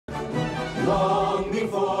Long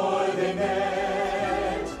before they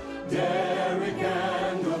met, Derek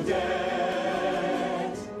and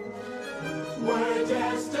Odette were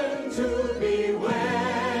destined to be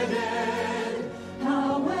wedded.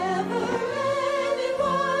 However,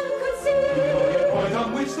 anyone could see the only point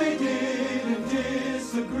on which they didn't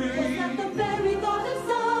disagree was that the very thought of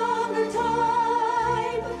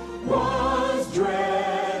summertime was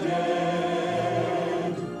dreaded.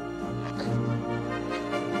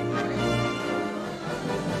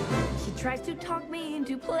 She tries to talk me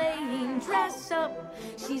into playing dress up.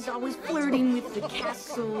 She's always flirting with the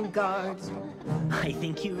castle guards. I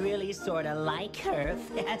think you really sorta like her,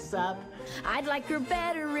 fess up. I'd like her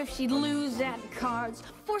better if she'd lose at cards.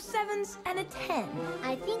 4 7s and a 10.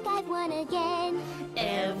 I think I've won again.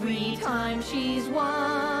 Every time she's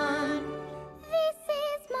won.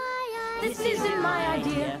 This isn't my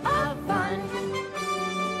idea of fun.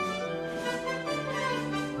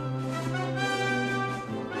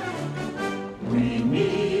 We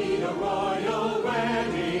need a royal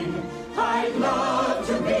wedding. I'd love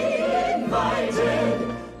to be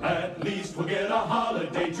invited. At least we'll get a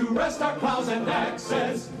holiday to rest our plows and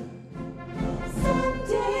axes.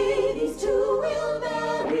 Someday these two will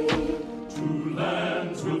marry. 2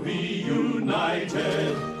 lands will be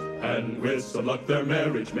united. And with some luck their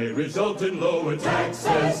marriage may result in lower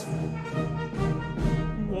taxes.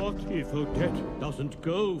 What if Odette doesn't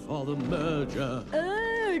go for the merger?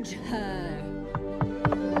 Urge her.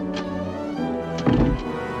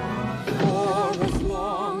 For as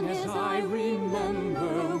long as I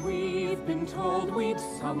remember, we've been told we'd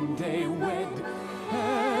someday wed.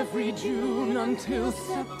 Every June until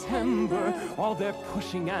September, all their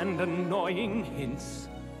pushing and annoying hints.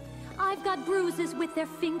 I've got bruises with their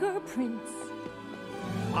fingerprints.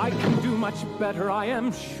 I can do much better, I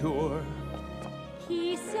am sure.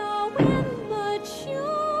 He's so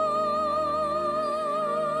immature.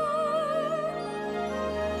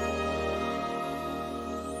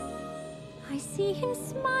 I see him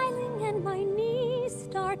smiling and my knees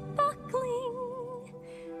start buckling.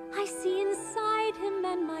 I see inside him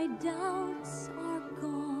and my doubts are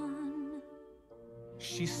gone.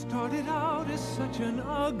 She started out as such an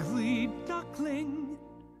ugly duckling,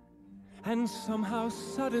 and somehow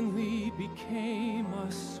suddenly became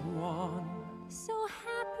a swan. So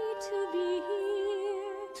happy to be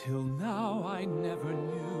here. Till now I never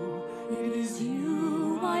knew it is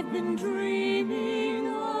you I've been dreaming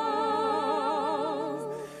of.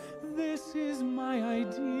 This is my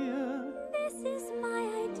idea. This is my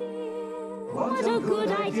idea. What a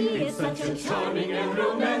good idea, such a charming and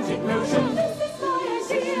romantic notion. This is my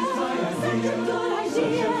idea. Such a good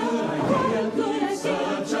idea. What a good idea.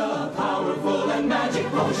 Such a powerful and magic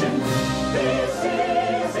potion. This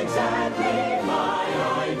is exactly my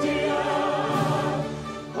idea.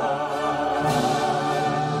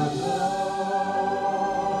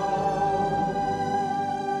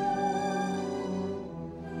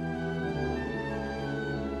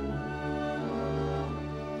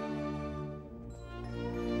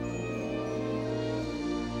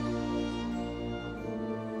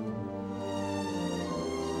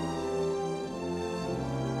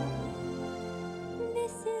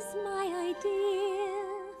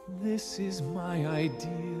 This is my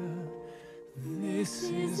idea. This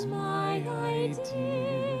is my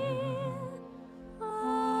idea.